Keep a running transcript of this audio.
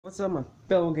What's up, my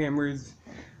fellow gamers?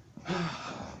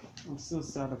 I'm still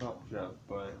sad about Jeff,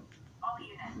 but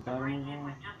gotta move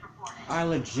on. I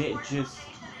legit just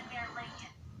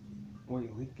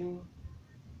wait, leaking?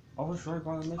 Oh, it's right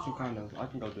by the mission, kind of. I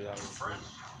can go do that. Friends,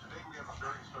 today we have a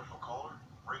very special caller,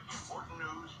 breaking important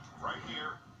news right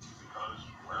here, because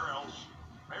where else?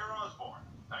 Mayor Osborne,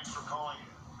 thanks for calling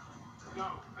in.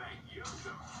 No, thank you,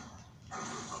 sir.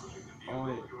 Oh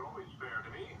wait, You were always fair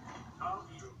to me.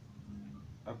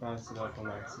 I bounced it up on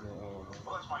accident. Oh,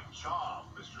 well, that's my job,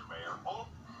 Mr. Mayor. Oh.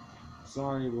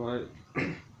 Sorry, but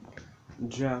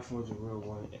Jeff was a real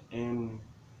one, and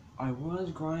I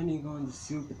was grinding on the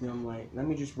suit, but then I'm like, let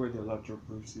me just wear the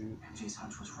electro-proof suit. MJ's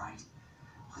hunch was right.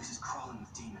 The place is crawling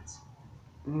with demons.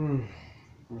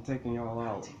 We're taking y'all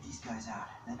out. Take these guys out,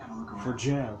 then have a look around. For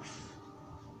Jeff.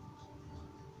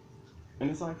 And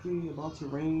it's actually about to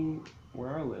rain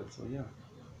where I live, so yeah.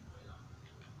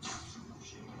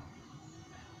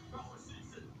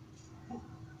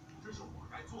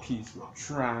 Piece of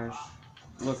trash.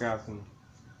 Look at him.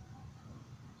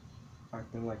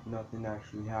 Acting like nothing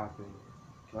actually happened.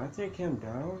 Can I take him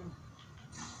down?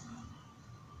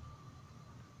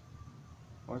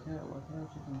 Why can't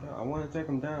I take him down? I want to take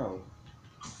him down.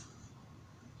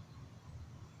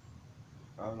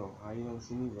 I don't know how you don't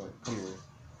see me, but come here.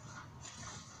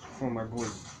 For my boy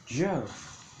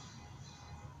Jeff.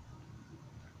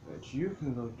 That you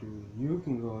can go do. You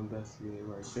can go investigate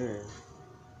right there.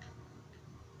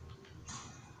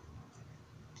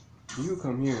 You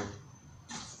come here.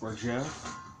 For Jeff.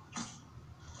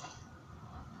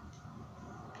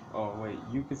 Oh wait,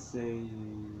 you could say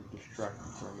distracted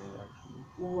for a minute actually.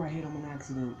 Oh, I hit him on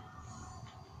accident.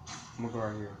 I'm gonna go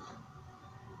right here.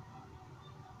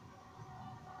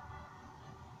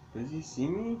 Does he see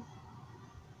me?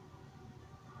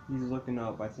 He's looking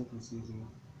up. I think he sees me.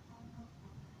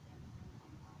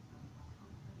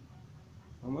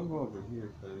 I'm gonna go over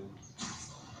here, cause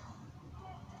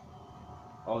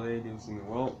oh, they didn't see me.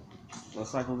 Well,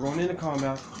 looks like we're going into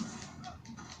combat.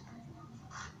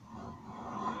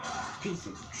 Piece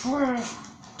of trash,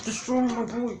 destroying my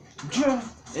boy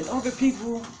Jeff and other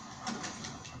people.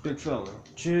 Big fella,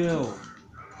 chill.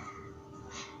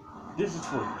 This is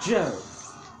for Jeff.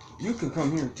 You can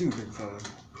come here too, big fella.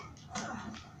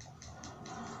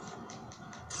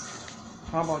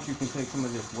 How about you can take some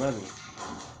of this weather?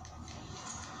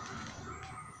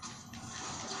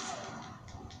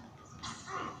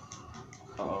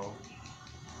 Uh-oh.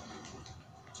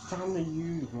 Time to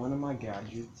use one of my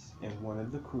gadgets and one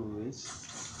of the coolest.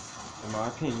 In my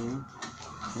opinion,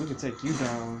 we can take you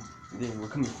down, and then we're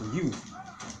coming for you.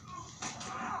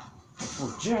 For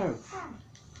Jeff.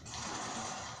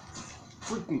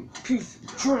 Freaking piece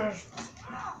of trash.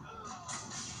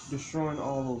 Destroying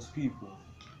all those people.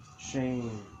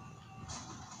 Shame.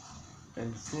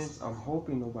 And since I'm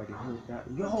hoping nobody heard that,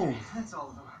 yo! Okay, that's all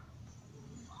of them.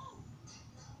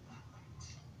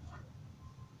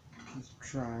 Piece of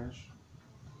trash.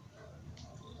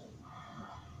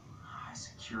 High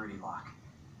security lock.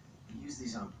 We use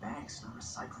these on banks, not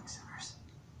recycling centers.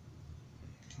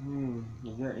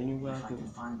 Is there any way If I can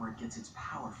find where it gets its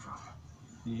power from.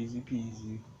 Easy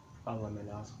peasy.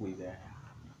 I'll squeeze that.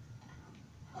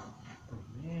 But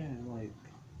man, like,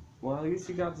 well, at least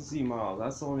you got to see Miles.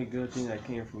 That's the only good thing that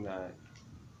came from that.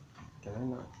 Can I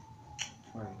not?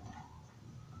 Wait.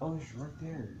 Oh, it's right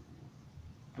there.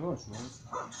 No, it's not.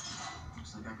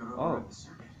 Looks like I could override the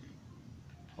circuit.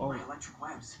 Oh. My electric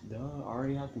webs. Duh, I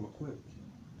already have them equipped.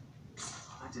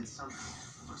 I did something.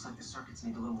 Looks like the circuits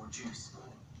need a little more juice.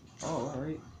 Oh,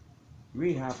 alright.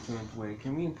 We have to wait.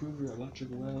 Can we improve your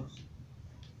electric webs?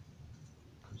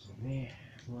 Cause man,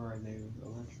 where are they?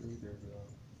 Electric, there we go.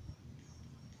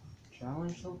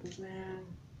 Challenge something, man.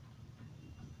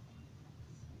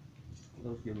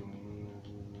 Let's give them.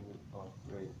 Oh,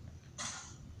 wait.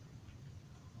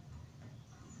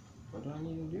 What do I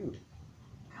need to do?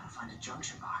 Gotta find a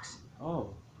junction box.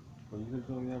 Oh, well, you could have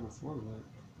told me that before, but.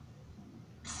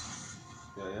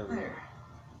 Yeah, there we go. There.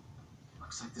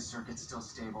 Looks like the circuit's still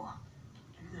stable.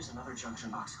 Maybe there's another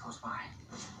junction box close by.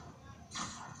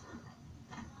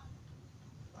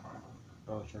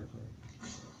 Oh, it's right there.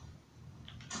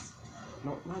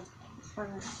 No, not. It's right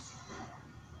there.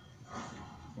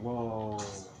 Whoa.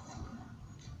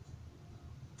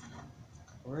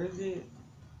 Where is it?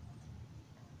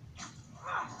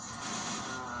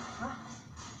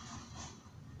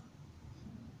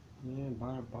 Yeah,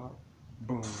 bada bop.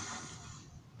 Boom.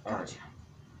 Gotcha.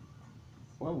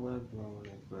 What was wrong with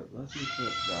it? But let's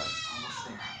equip that. Almost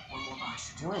there. One more box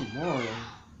should do it. One more?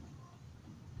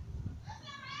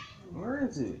 Where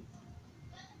is it?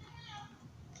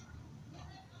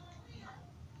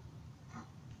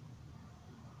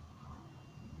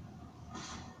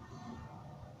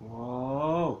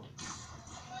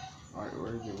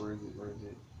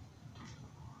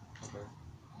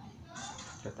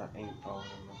 That ain't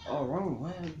oh, wrong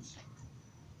webs.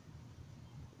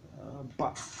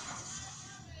 But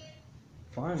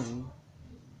finally,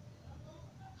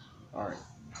 alright.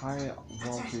 High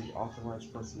voltage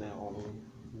authorized personnel only.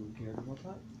 Who cares about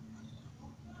that?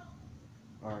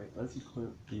 Alright, let's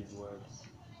equip these webs.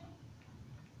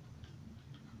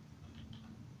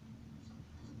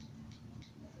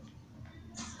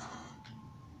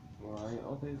 Alright,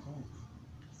 okay, fine.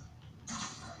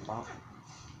 Bop.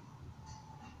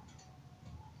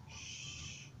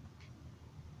 Shh.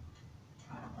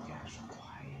 Gosh,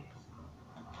 quiet.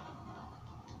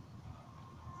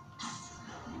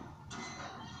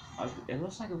 It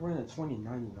looks like we're in a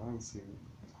 2099 suit.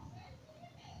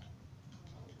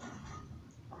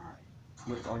 Alright.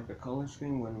 With like the color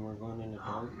screen when we're going in the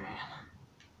dark.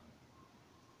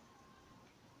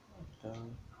 Oh,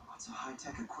 man. Lots of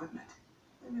high-tech equipment.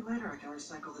 Maybe later I can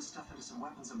recycle this stuff into some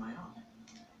weapons of my own.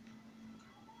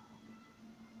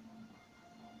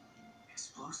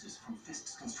 Explosives from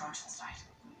Fisk's construction site.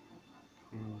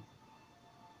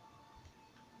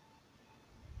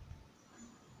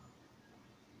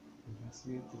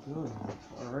 Investigate the building.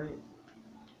 Alright.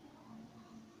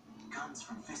 Guns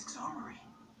from Fisk's armory.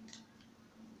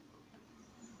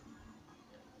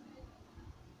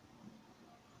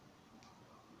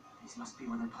 These must be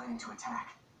where they're planning to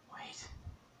attack. Wait.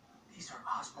 These are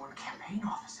Osborn campaign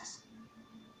offices.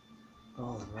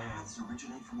 Oh, the man. paths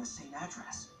originate from the same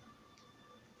address.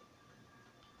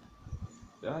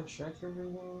 Did I check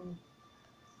everyone?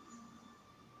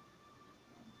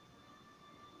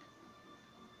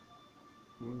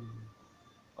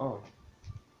 Oh.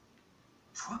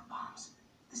 Truck bombs?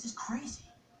 This is crazy.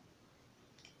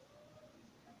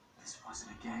 This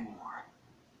wasn't a gang war.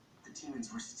 The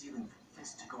demons were stealing from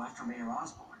Fisk to go after Mayor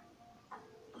Osborn.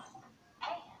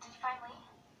 Hey, did you find Lee?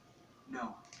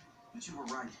 No, but you were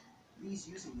right. Lee's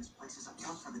using this place as a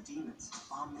front for the demons.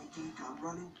 Bomb making, gun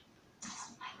running. Oh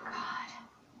my god.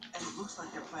 And it looks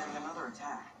like they're planning another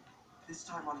attack. This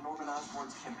time on Norman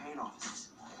Osborn's campaign offices.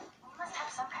 We must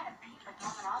have some kind of beef with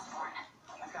Norman Osborn.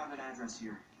 I found an address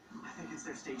here. I think it's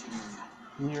their staging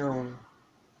area. You know,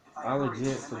 I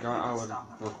legit forgot I was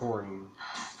recording.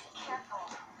 Be careful.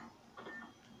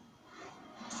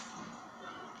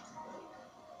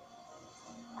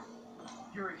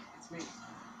 Yuri, it's me.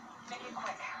 Make it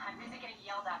quick. I'm busy getting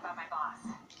yelled at by my boss.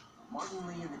 Martin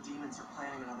Lee and the demons are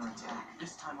planning another attack.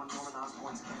 This time on Norman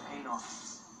Osborn's campaign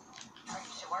offices. Are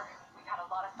you sure? We've had a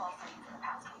lot of false leads in the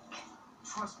past week.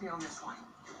 Trust me on this one.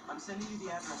 I'm sending you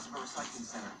the address of a recycling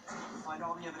center. You'll find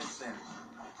all the evidence there.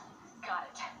 Got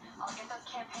it. I'll get those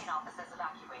campaign offices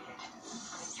evacuated.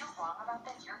 But if you're wrong about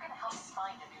this, you're gonna help me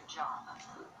find a new job.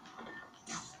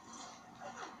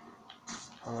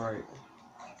 Alright.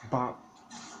 Bop.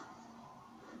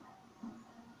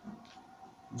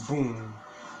 Boom.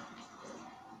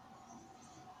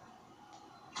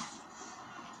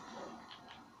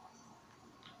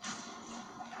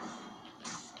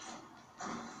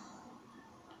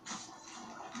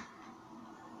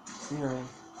 Yeah.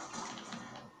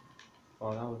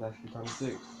 Oh, that was actually kind of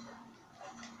sick.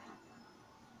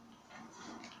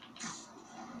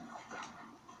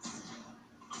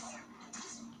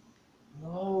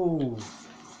 No,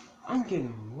 I'm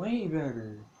getting way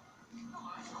better.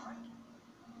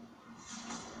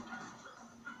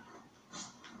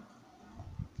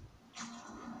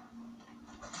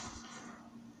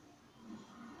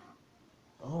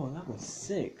 Oh, that was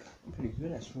sick. I'm pretty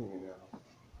good at swinging now.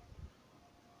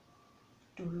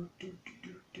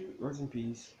 Rest in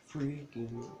peace.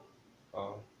 Freaking.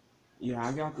 Oh. Yeah,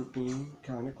 I got the theme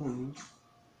kind of clean.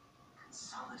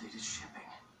 Consolidated shipping.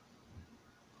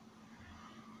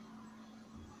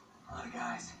 A lot of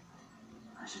guys.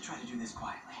 I should try to do this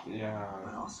quietly. Yeah.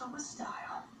 But also with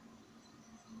style.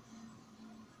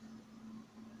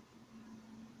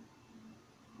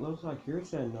 Looks like you're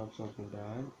setting up something,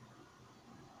 Dad.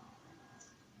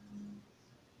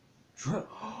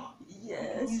 Yes!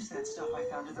 I can use that stuff I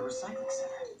found at the recycling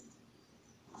center.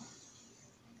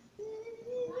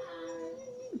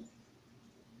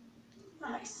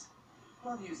 Nice.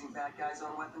 Love using bad guys'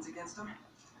 own weapons against them.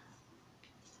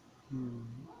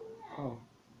 Oh.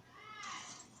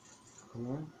 Come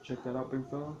on, check that out, big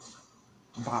fella.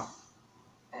 Bop.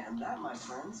 And that, my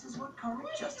friends, is what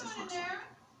karmic justice looks like.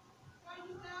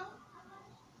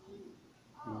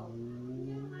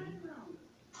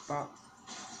 Bop.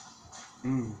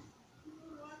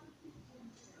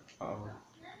 Uh-oh.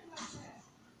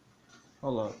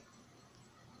 Hold up.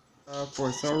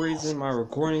 For some reason, my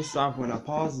recording stopped when I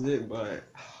paused it, but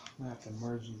I'm gonna have to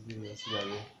merge these videos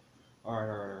together.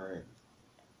 Alright.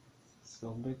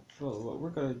 So, big fella, what we're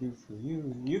gonna do for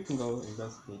you, you can go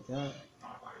investigate that.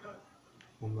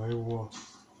 Oh my what?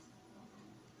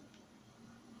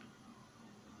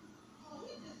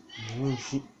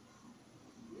 Moonshine.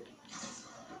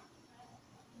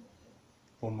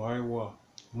 Oh my what?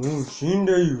 Moonshine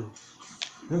there you.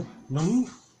 No.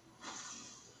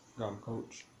 Got him,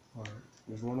 coach. Alright.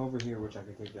 There's one over here which I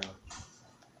can take down.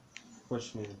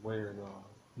 Question is where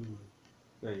though?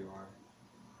 There you are.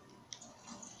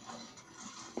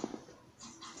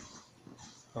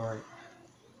 Alright.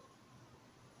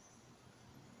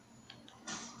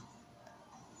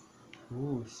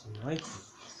 Ooh, sniping.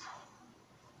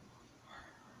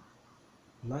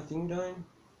 Nothing done?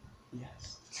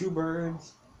 Yes. 2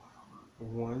 birds,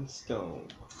 1 stone.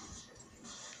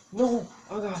 No!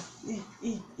 Oh god!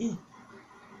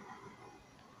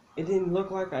 It didn't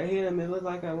look like I hit him, it looked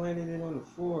like I landed it on the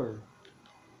floor.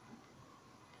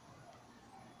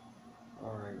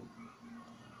 Alright.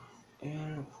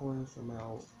 And of course I'm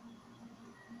out.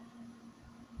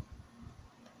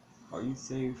 Are you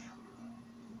safe?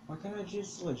 Why can't I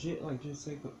just legit like just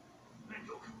take a...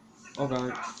 Oh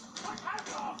god.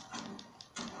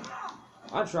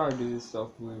 I try to do this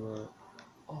stuff, but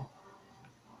oh.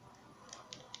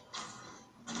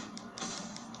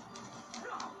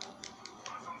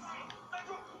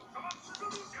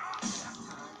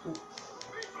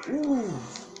 Ooh.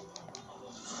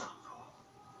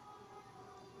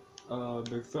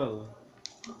 Big fella.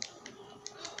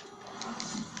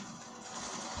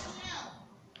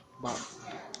 Bop.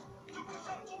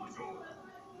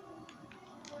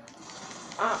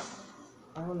 Ah!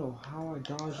 I don't know how I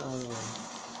dodged all of them.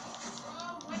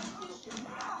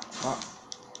 Bop.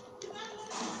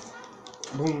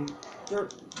 Boom. Here.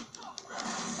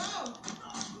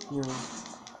 Here.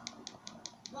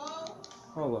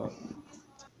 Hold up.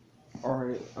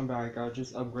 Alright, I'm back. I was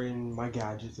just upgrading my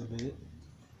gadgets a bit.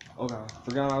 Oh god,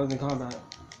 forgot I was in combat.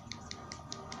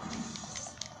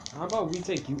 How about we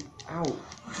take you out?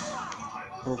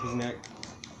 Broke his neck.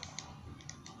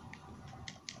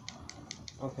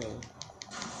 Okay.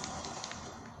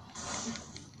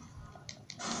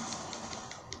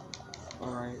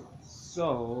 Alright,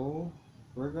 so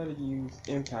we're gonna use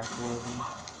impact weapon.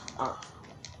 Ah.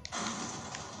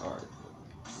 Alright.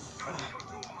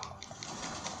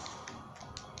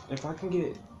 If I can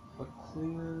get a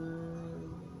clear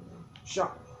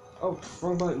shot. Oh,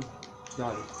 wrong button.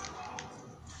 Got it.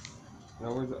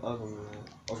 Now where's the other one at?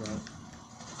 Okay.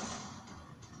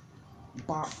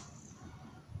 Bop.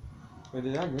 Wait,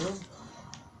 did I get him?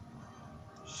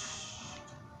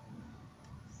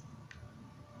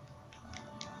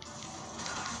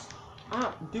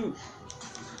 Ah, dude.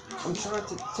 I'm trying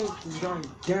to take this guy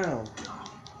down.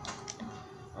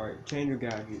 Alright, change your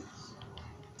gadgets.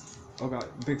 Oh god,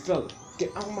 big fella.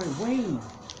 Get out of my way.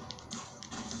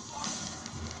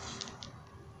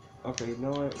 Okay, you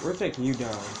know what? We're taking you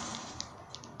down.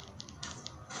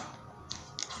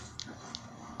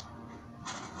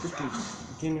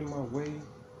 Get in my way.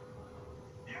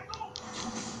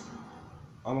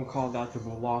 I'm gonna call that the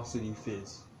velocity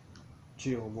fist.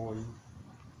 Chill, boy.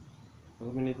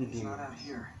 Eliminate the demon. Not out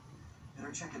here.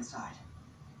 Better check inside.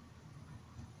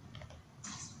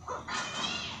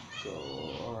 So,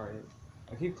 alright.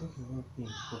 I keep clicking one thing.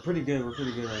 We're pretty good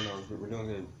right now. We're doing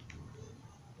good.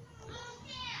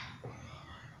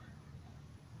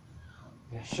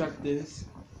 Yeah, shut this.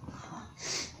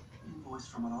 Invoice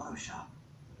from an auto shop.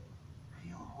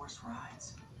 Real horse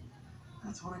rides.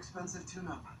 That's one expensive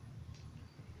tune-up.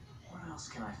 What else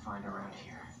can I find around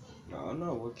here? I don't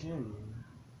know. What can you?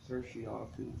 Search the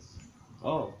office.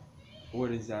 Oh,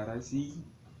 what is that I see?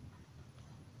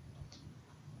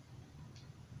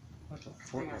 What the I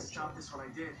fuck? think I stopped this when I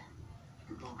did. You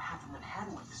could blow half of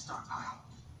Manhattan with this stockpile.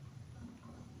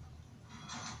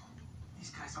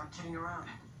 These guys aren't kidding around.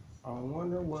 I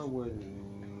wonder what would...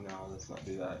 No, let's not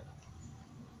do that.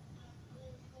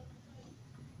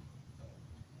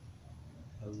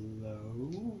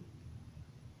 Hello?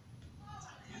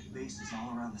 They have bases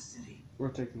all around the city. We're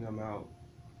taking them out.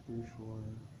 3, 4,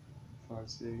 5,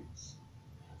 6.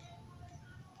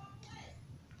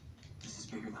 This is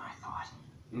bigger than I thought.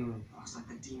 Looks like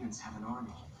the demons have an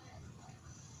army.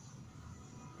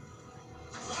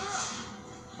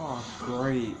 Oh,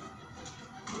 great.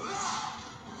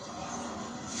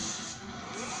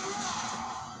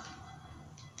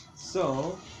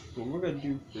 So, what we're gonna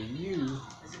do for you...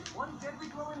 As if one deadly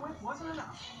glowing whip wasn't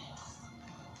enough.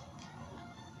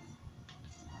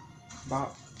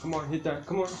 Bop. Come on, hit that.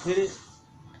 Come on, hit it.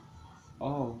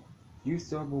 Oh, use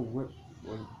double whip.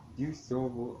 Use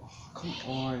double. Oh, come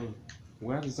on.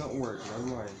 Webs don't work.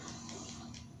 Never mind.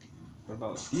 What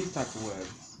about these type of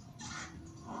webs?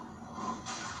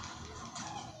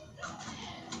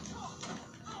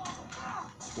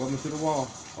 Welcome to the wall.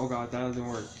 Oh god, that doesn't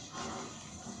work.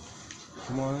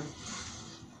 Come on.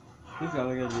 This guy's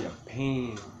gonna be a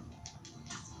pain.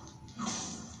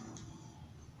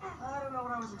 I don't know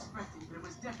what I was expecting, but it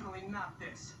was definitely not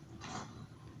this.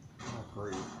 Oh,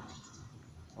 great.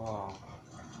 Oh.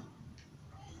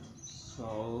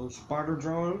 So, spider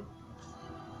drone.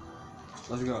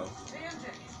 Let's go. Hey, MJ,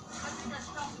 I think I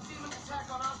stopped the demon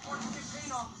attack on Osborne's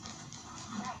campaign office.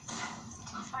 Nice.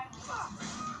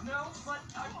 No, but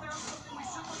I found something we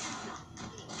should look into. A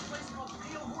place called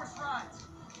Pale Horse Rides.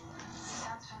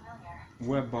 Sounds familiar.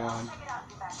 Web I'll bomb. check it out and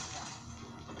be back to you.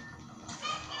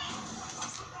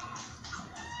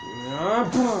 Yeah,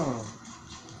 bomb.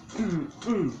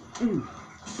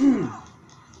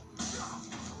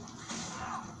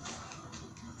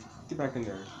 Get back in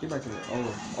there. Get back in there.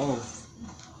 Oh.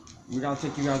 We gotta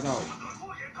take you guys out.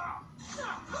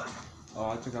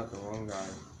 Oh, I took out the wrong guy.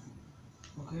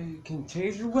 Okay, can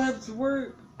taser webs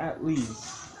work? At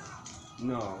least.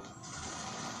 No.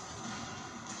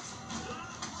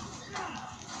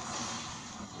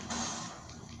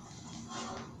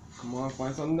 Come on,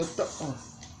 find something to oh.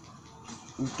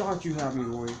 You thought you had me,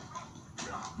 boy.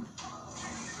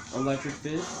 Electric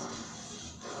fist.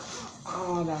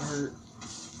 Oh, that hurt.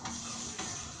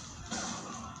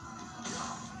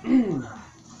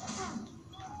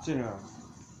 Sit down.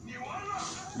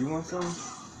 You want some?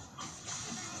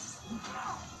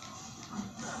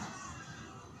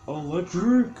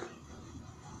 Electric!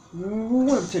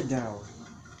 What take down?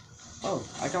 Oh,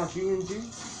 I got you in too?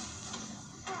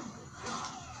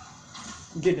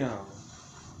 Get down.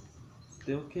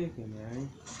 Still kicking, man.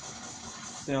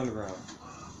 Stay on the ground.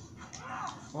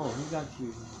 Oh, he's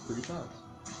actually pretty tough.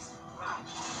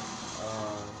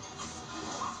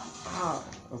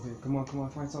 Okay, come on,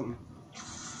 find something.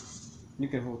 You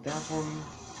can hold that for me.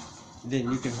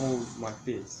 Then you can hold my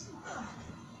fist.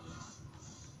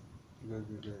 Good.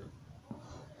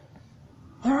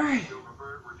 Alright!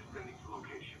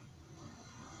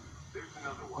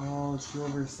 Oh,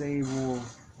 Silver Sable.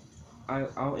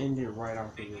 I'll end it right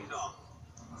after this. Oh,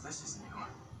 this is new.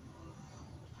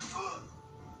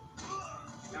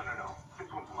 No.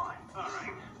 This one's mine.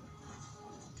 Alright.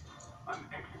 I'm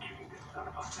executing this son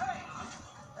of a... Hey!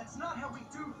 That's not how we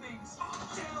do things!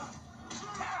 Down!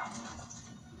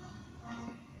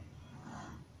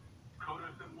 Code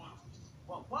SM1.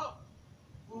 Whoa!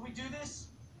 Will we do this?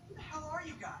 Who the hell are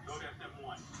you guys? Code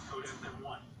SM1.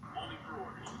 Only for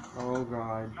orders. Oh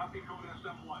god. Copy code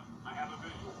SM1. I have a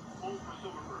visual. Hold for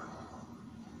Silverbird.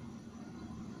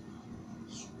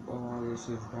 Oh, this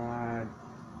is bad.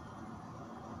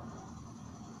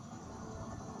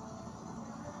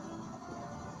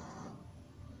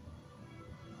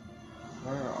 I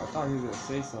thought he was gonna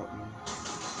say something.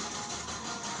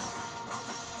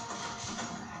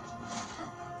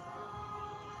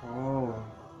 Oh.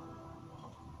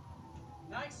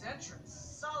 Nice entrance.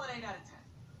 Solid 8 out of 10.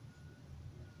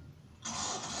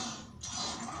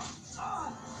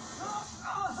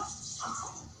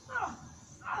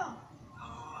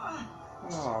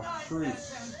 Oh, freak.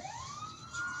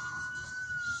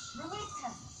 Release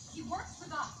him. He works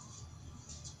with us.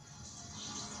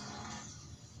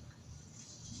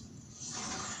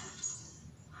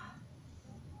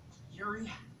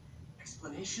 Yuri,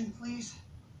 explanation, please?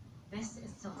 This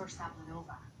is Silver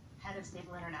Saplanova, head of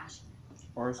Sable International,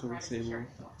 Or a Silver private Sable.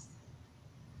 security force,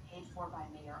 paid for by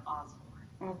Mayor Osborne.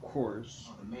 Of course.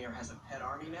 Oh, the mayor has a pet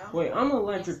army now? Wait, I'm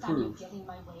electric Next time you proof. get in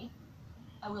my way,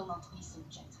 I will not be so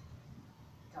gentle.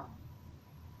 Go.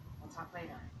 We'll talk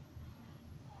later.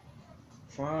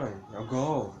 Fine, I'll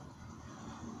go.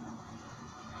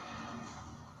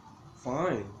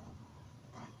 Fine.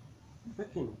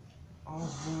 Freaking. Oh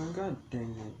man, god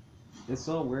dang it. It's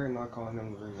so weird not calling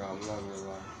him the ring guy, I'm not gonna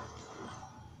lie.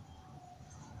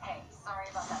 Hey, sorry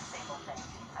about that sable thing.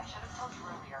 I should have told you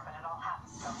earlier, but it all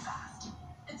happened so fast.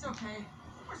 It's okay.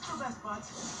 We're still best buds.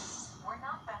 We're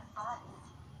not best buds.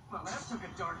 Well, that took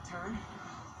a dark turn.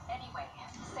 Anyway,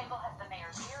 Sable has the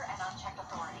mayor's ear and unchecked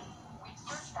authority. We've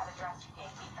searched that address you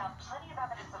gave me, found plenty of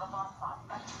evidence of a bomb plot,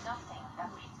 but nothing that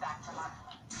leads back to London.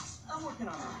 I'm working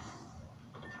on it.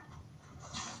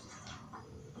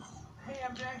 Hey,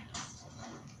 MJ.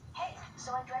 Hey,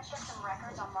 so I dredged up some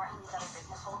records on Martin Lee's other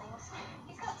business holdings.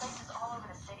 He's got places all over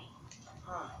the city.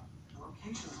 Huh. The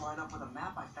locations line up with a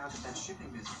map I found at that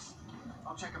shipping business.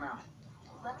 I'll check them out.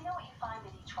 Let me know what you find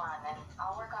at each one, and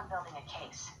I'll work on building a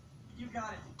case. You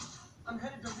got it. I'm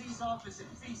headed to Lee's office at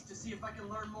Feast to see if I can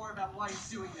learn more about why he's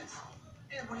doing this.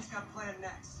 And what he's got planned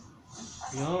next.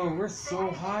 Yo, we're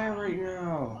so high right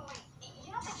now. Wait,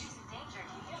 you don't think she's in danger,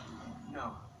 do you?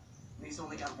 No. Lee's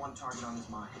only got one target on his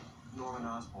mind. Norman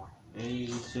Osborn. And you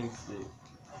just jinxed it.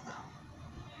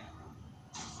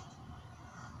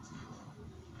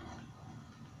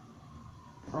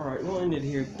 Alright, we'll end it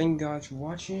here. Thank you guys for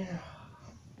watching.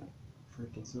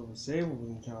 Freaking silver sable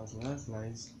wasn't counting, so that's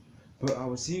nice. But I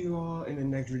will see you all in the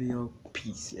next video.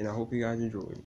 Peace, and I hope you guys enjoyed.